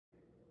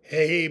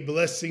Hey,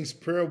 blessings,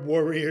 prayer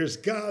warriors.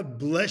 God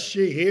bless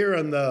you here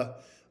on the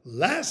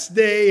last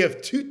day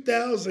of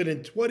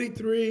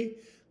 2023.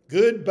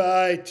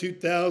 Goodbye,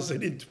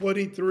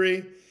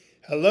 2023.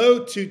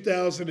 Hello,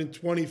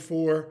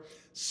 2024.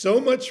 So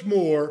much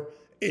more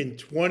in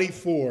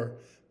 24.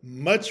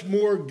 Much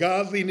more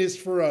godliness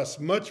for us,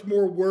 much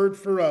more word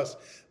for us,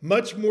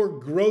 much more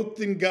growth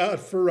in God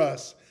for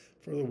us.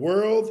 For the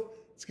world,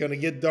 it's going to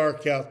get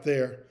dark out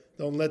there.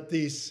 Don't let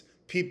these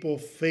people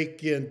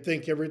fake you and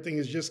think everything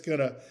is just going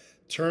to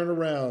turn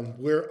around.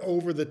 We're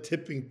over the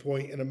tipping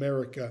point in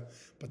America,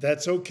 but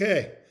that's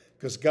okay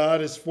because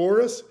God is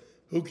for us.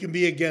 Who can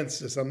be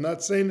against us? I'm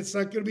not saying it's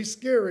not going to be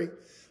scary,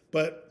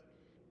 but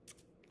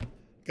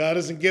God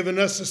hasn't given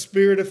us a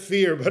spirit of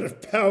fear, but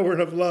of power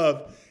and of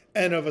love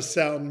and of a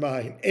sound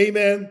mind.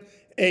 Amen.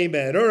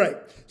 Amen. All right.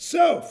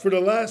 So for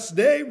the last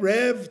day,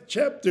 Rev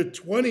chapter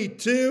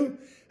 22,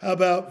 how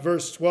about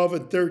verse 12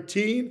 and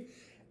 13?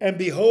 And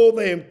behold,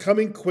 I am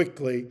coming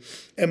quickly,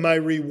 and my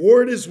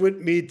reward is with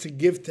me to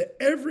give to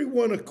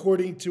everyone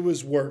according to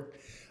his work.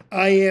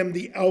 I am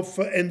the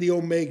Alpha and the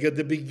Omega,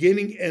 the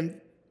beginning and,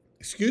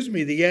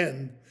 the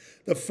end,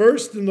 the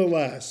first and the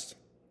last.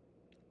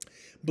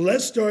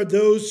 Blessed are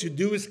those who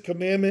do his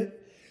commandment,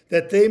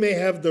 that they may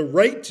have the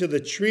right to the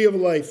tree of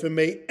life and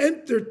may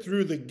enter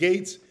through the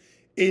gates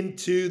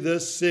into the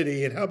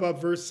city. And how about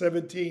verse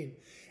 17?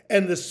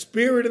 And the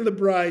Spirit and the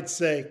bride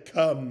say,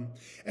 come.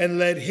 And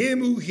let him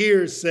who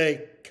hears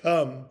say,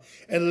 come.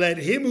 And let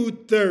him who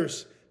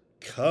thirsts,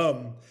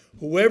 come.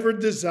 Whoever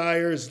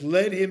desires,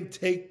 let him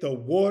take the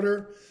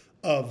water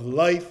of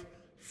life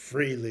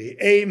freely.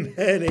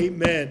 Amen,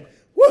 amen.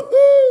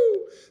 Woohoo!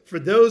 For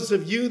those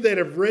of you that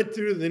have read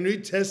through the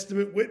New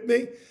Testament with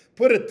me,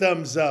 put a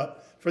thumbs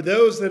up. For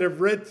those that have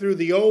read through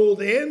the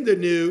Old and the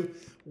New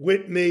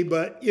with me,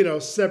 but,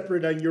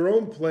 separate on your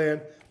own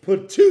plan,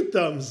 put 2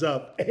 thumbs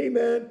up.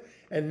 Amen.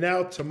 And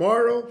now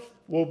tomorrow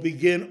we'll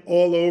begin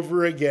all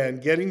over again,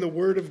 getting the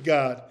word of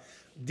God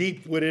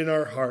deep within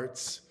our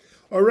hearts.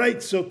 All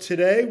right, so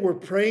today we're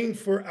praying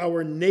for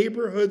our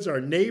neighborhoods,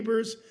 our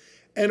neighbors,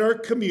 and our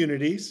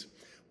communities.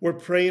 We're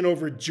praying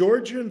over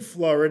Georgia and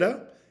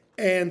Florida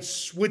and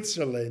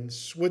Switzerland.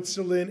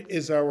 Switzerland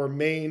is our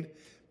main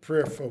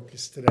prayer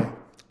focus today.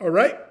 All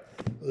right,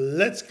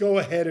 let's go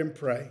ahead and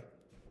pray.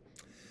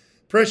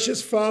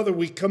 Precious Father,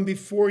 we come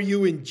before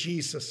you in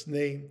Jesus'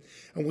 name,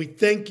 and we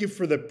thank you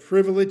for the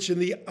privilege and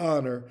the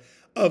honor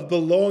of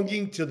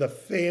belonging to the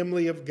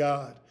family of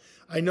God.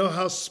 I know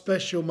how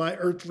special my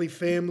earthly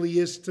family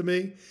is to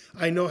me.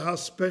 I know how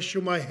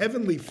special my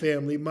heavenly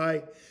family,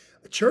 my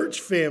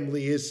church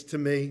family is to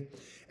me.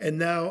 And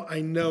now I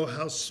know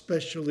how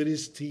special it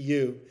is to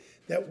you,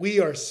 that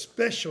we are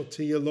special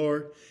to you,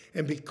 Lord.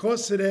 And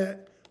because of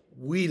that,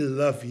 we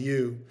love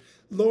you.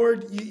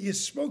 Lord, you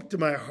spoke to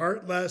my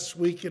heart last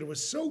week, and it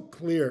was so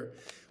clear.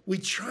 We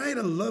try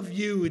to love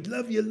you. We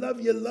love you,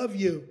 love you, love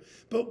you.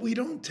 But we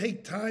don't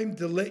take time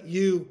to let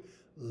you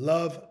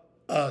love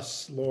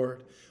us,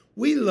 Lord.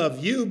 We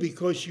love you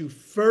because you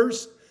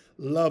first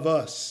love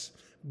us.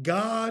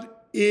 God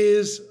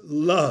is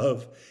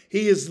love.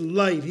 He is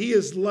light. He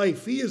is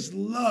life. He is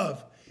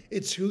love.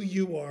 It's who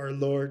you are,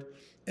 Lord.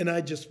 And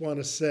I just want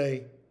to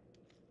say,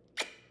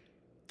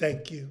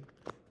 thank you.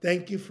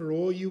 Thank you for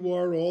all you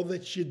are, all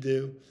that you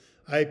do.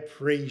 I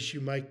praise you,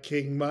 my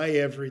King, my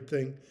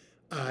everything.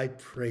 I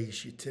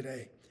praise you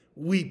today.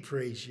 We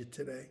praise you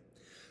today.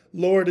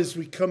 Lord, as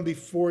we come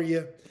before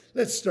you,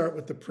 let's start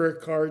with the prayer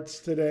cards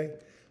today.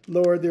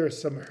 Lord, there are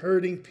some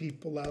hurting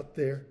people out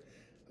there.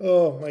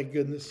 Oh, my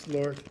goodness,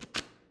 Lord.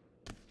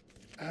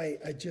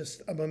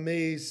 I'm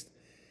amazed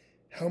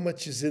how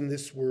much is in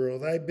this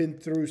world. I've been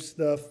through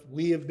stuff.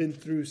 We have been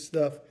through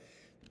stuff.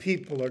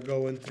 People are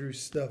going through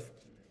stuff.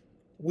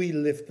 We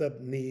lift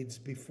up needs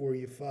before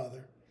you,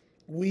 Father.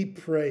 We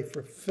pray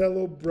for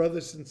fellow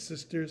brothers and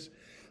sisters.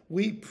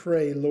 We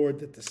pray, Lord,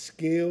 that the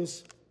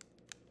scales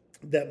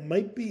that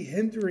might be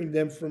hindering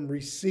them from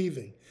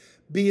receiving,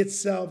 be it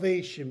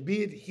salvation,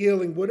 be it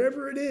healing,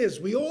 whatever it is,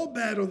 we all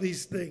battle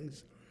these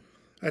things,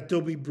 that they'll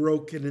be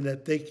broken and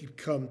that they could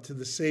come to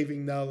the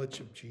saving knowledge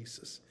of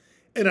Jesus.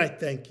 And I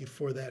thank you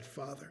for that,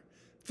 Father.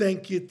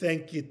 Thank you,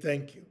 thank you,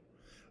 thank you.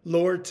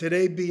 Lord,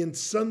 today being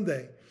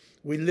Sunday,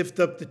 we lift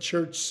up the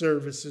church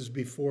services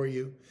before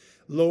you.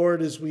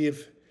 Lord, as we have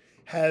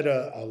had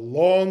a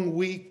long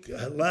week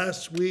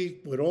last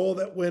week with all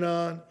that went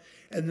on,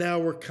 and now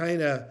we're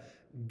kind of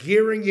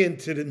gearing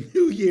into the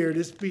new year,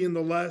 this being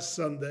the last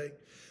Sunday,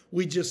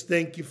 we just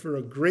thank you for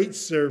a great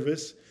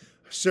services,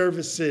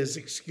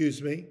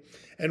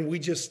 and we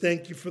just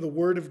thank you for the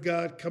word of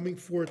God coming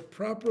forth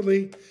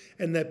properly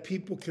and that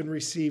people can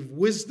receive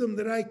wisdom,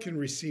 that I can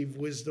receive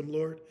wisdom,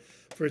 Lord.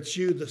 For it's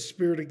you, the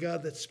Spirit of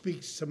God, that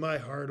speaks to my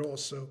heart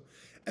also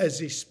as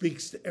he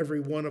speaks to every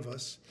one of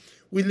us.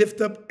 We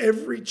lift up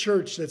every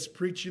church that's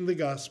preaching the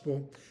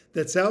gospel,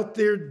 that's out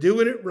there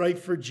doing it right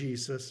for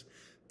Jesus.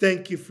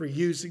 Thank you for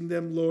using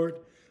them, Lord,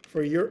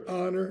 for your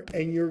honor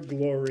and your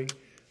glory.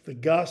 The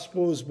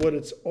gospel is what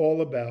it's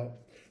all about.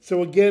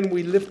 So again,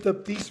 we lift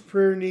up these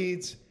prayer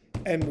needs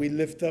and we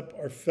lift up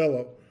our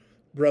fellow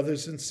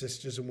brothers and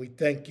sisters, and we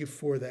thank you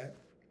for that.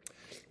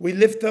 We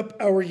lift up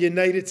our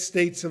United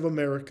States of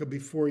America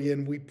before you,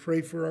 and we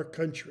pray for our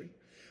country.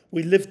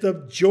 We lift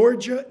up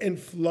Georgia and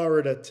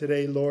Florida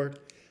today, Lord,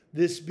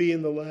 this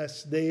being the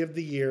last day of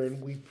the year,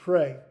 and we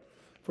pray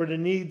for the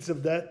needs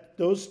of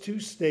those two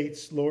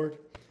states, Lord.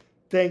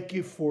 Thank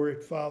you for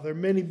it, Father.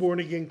 Many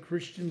born-again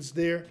Christians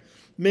there,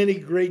 many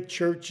great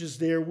churches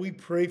there. We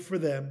pray for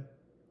them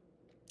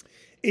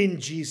in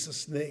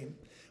Jesus' name.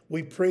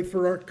 We pray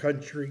for our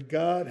country.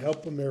 God,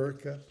 help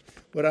America.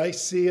 What I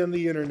see on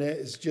the internet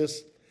is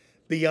just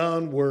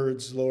beyond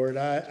words, Lord.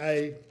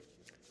 I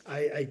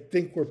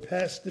think we're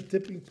past the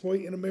tipping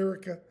point in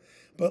America.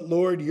 But,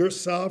 Lord, you're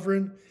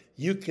sovereign.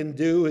 You can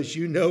do as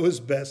you know is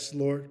best,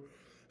 Lord.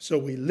 So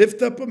we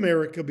lift up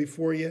America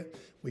before you.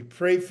 We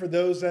pray for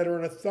those that are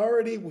in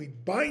authority. We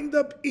bind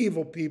up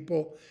evil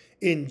people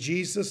in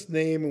Jesus'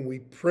 name, and we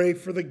pray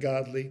for the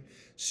godly.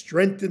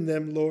 Strengthen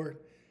them, Lord.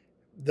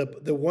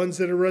 The ones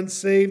that are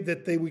unsaved,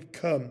 that they would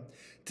come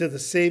to the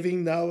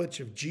saving knowledge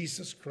of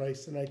Jesus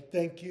Christ. And I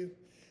thank you.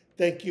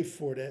 Thank you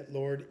for that,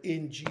 Lord,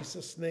 in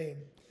Jesus' name.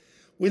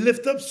 We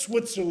lift up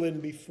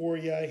Switzerland before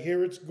you. I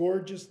hear it's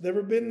gorgeous.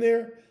 Never been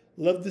there.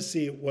 Love to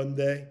see it one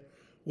day.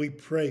 We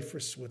pray for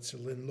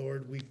Switzerland,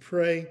 Lord. We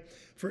pray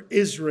for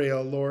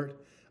Israel, Lord.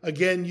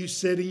 Again, you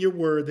said in your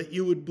word that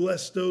you would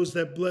bless those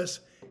that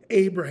bless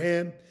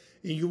Abraham,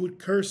 and you would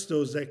curse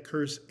those that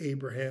curse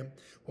Abraham.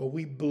 Well,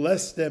 we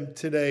bless them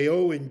today.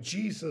 Oh, in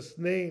Jesus'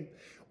 name,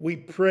 we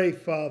pray,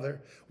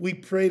 Father. We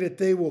pray that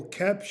they will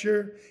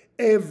capture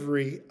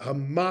every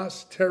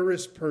Hamas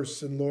terrorist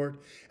person, Lord.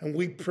 And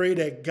we pray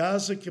that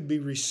Gaza can be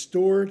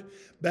restored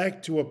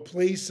back to a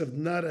place of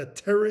not a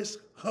terrorist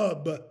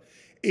hub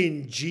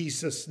in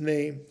Jesus'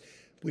 name.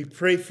 We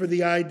pray for the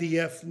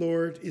IDF,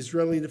 Lord,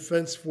 Israeli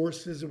Defense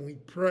Forces, and we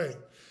pray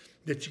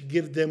that you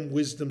give them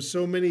wisdom.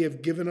 So many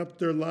have given up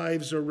their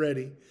lives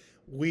already.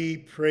 We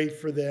pray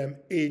for them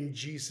in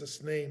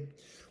Jesus' name.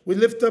 We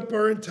lift up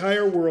our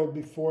entire world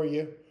before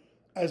you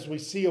as we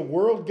see a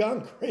world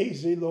gone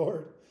crazy,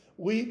 Lord.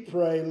 We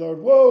pray, Lord,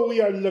 whoa,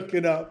 we are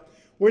looking up.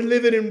 We're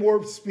living in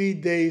warp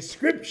speed days.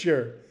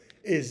 Scripture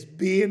is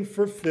being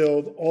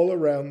fulfilled all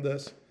around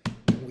us.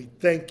 We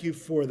thank you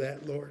for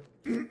that, Lord.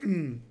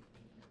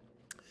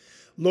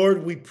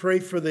 Lord, we pray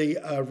for the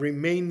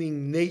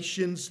remaining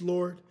nations,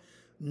 Lord.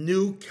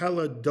 New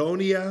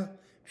Caledonia,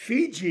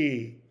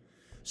 Fiji,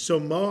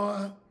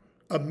 Samoa,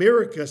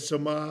 America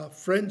Samoa,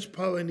 French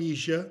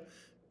Polynesia,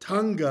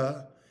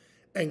 Tonga,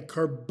 and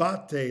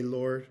Kiribati,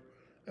 Lord.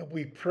 And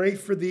we pray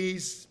for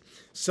these,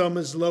 some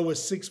as low as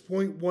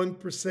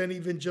 6.1%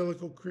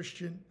 evangelical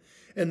Christian,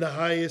 and the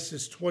highest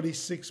is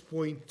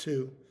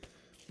 26.2%.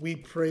 We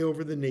pray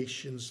over the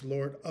nations,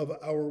 Lord, of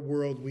our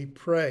world. We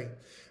pray.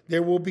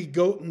 There will be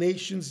goat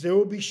nations, there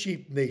will be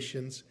sheep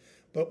nations,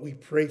 but we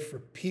pray for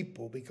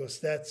people because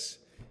that's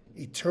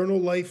eternal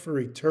life or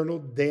eternal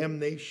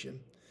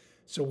damnation.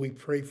 So we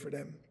pray for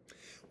them.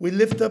 We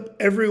lift up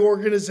every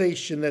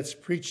organization that's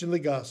preaching the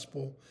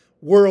gospel.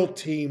 World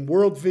Team,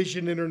 World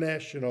Vision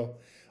International,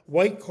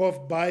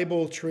 Wyckoff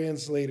Bible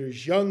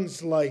Translators,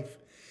 Young's Life,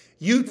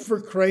 Youth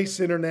for Christ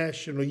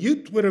International,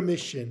 Youth with a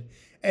Mission,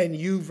 and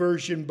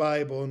YouVersion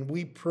Bible. And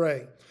we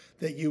pray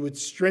that you would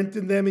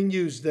strengthen them and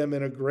use them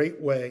in a great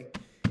way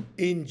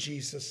in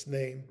Jesus'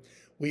 name.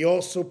 We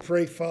also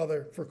pray,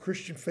 Father, for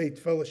Christian Faith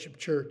Fellowship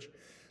Church.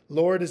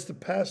 Lord, as the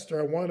pastor,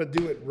 I want to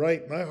do it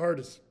right. My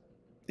heart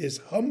is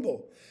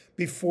humble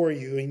before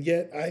you, and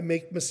yet I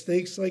make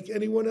mistakes like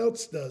anyone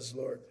else does,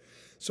 Lord.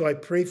 So I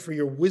pray for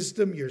your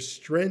wisdom, your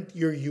strength,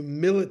 your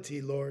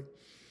humility, Lord,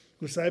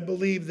 because I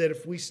believe that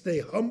if we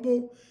stay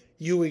humble,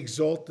 you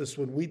exalt us.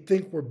 When we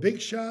think we're big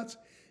shots,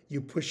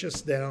 you push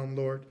us down,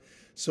 Lord.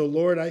 So,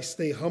 Lord, I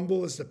stay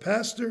humble as the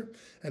pastor,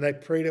 and I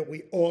pray that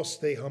we all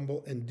stay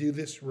humble and do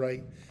this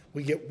right.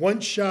 We get one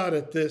shot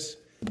at this.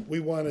 We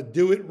want to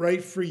do it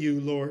right for you,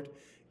 Lord,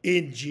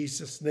 in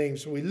Jesus' name.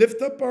 So we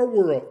lift up our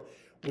world.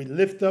 We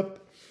lift up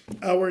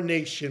our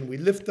nation. We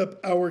lift up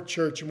our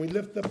church, and we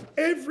lift up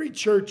every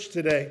church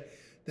today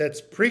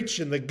that's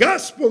preaching the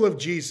gospel of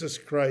Jesus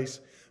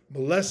Christ.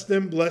 Bless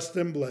them, bless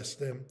them, bless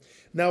them.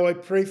 Now I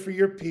pray for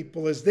your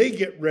people as they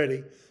get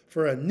ready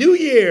for a new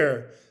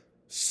year.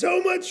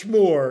 So much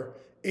more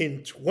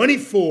in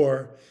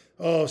 24.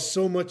 Oh,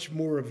 so much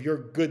more of your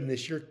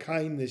goodness, your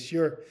kindness,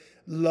 your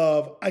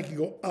love. I can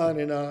go on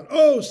and on.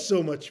 Oh,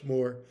 so much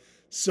more.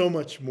 So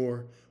much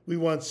more. We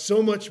want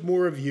so much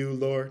more of you,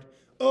 Lord.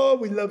 Oh,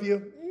 we love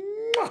you.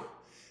 Mwah!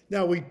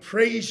 Now we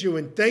praise you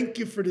and thank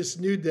you for this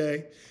new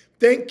day.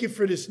 Thank you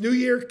for this new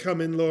year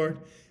coming, Lord.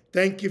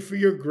 Thank you for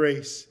your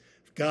grace.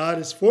 If God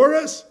is for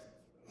us,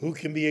 who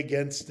can be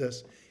against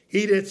us?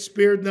 He that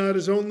spared not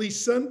his only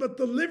son, but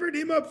delivered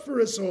him up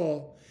for us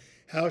all,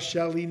 how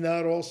shall he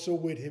not also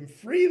with him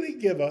freely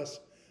give us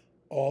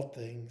all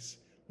things?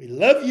 We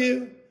love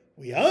you,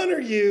 we honor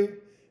you,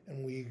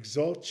 and we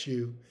exalt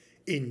you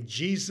in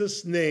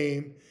Jesus'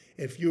 name.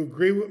 If you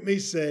agree with me,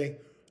 say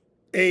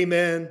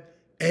amen,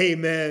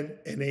 amen,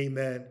 and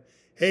amen.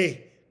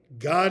 Hey,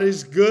 God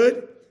is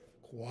good.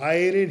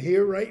 Quiet in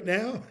here right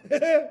now.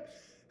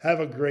 Have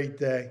a great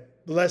day.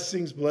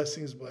 Blessings,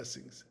 blessings,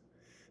 blessings.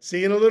 See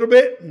you in a little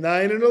bit,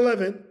 9 and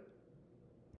 11.